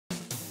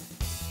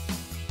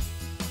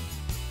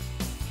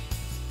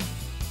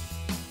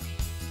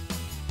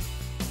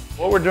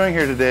What we're doing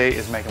here today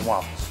is making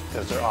waffles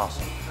because they're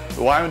awesome.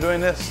 But why I'm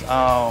doing this,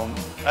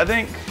 I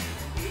think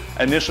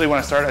initially when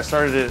I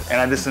started it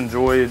and I just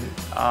enjoyed,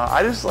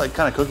 I just like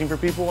kind of cooking for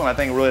people, and I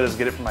think it really does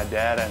get it from my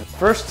dad. And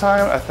first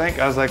time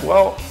I was like,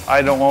 well,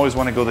 I don't always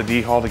want to go to the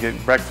D hall to get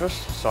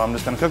breakfast, so I'm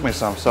just gonna cook me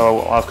some. So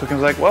while I was cooking, I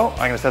was like, well,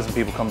 I'm gonna have some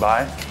people come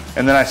by.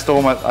 And then I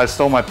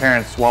stole my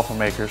parents' waffle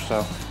maker,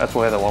 so that's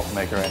why I have the waffle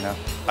maker right now.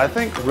 I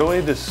think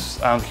really this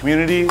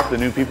community, the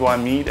new people I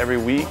meet every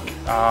week,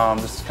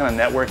 this kind of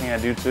networking I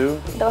do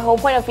too. The whole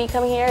point of me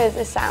coming here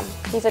is Sam.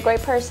 He's a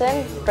great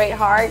person, great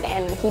heart,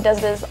 and he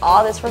does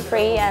all this for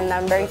free, and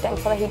I'm very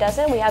thankful that he does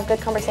it. We have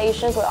good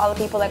conversations with all the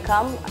people that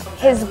come.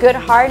 He's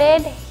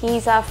good-hearted,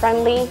 he's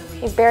friendly,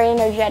 he's very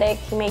energetic,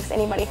 he makes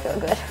anybody feel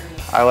good.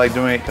 I like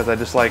doing it because I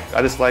just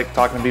like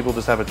talking to people,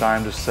 just have a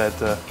time just set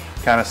to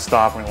kind of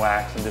stop and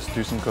relax and just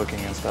do some cooking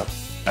and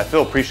stuff. I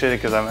feel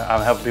appreciated because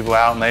I'm helping people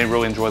out and they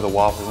really enjoy the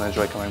waffles and they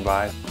enjoy coming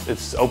by.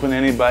 It's open to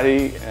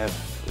anybody, and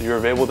if you're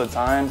available at the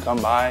time,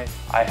 come by.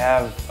 I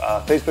have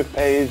a Facebook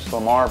page,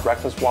 Lamar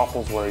Breakfast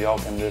Waffles, where y'all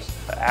can just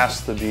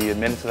ask to be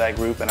admitted to that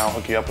group and I'll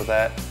hook you up with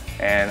that.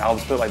 And I'll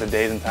just put like the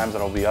days and times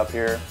that I'll be up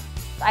here.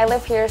 I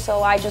live here,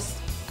 so I just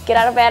get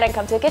out of bed and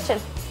come to the kitchen.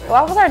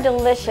 Waffles are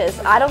delicious.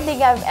 I don't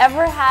think I've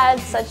ever had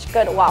such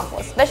good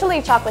waffles,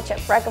 especially chocolate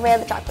chip.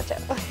 Recommend the chocolate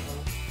chip.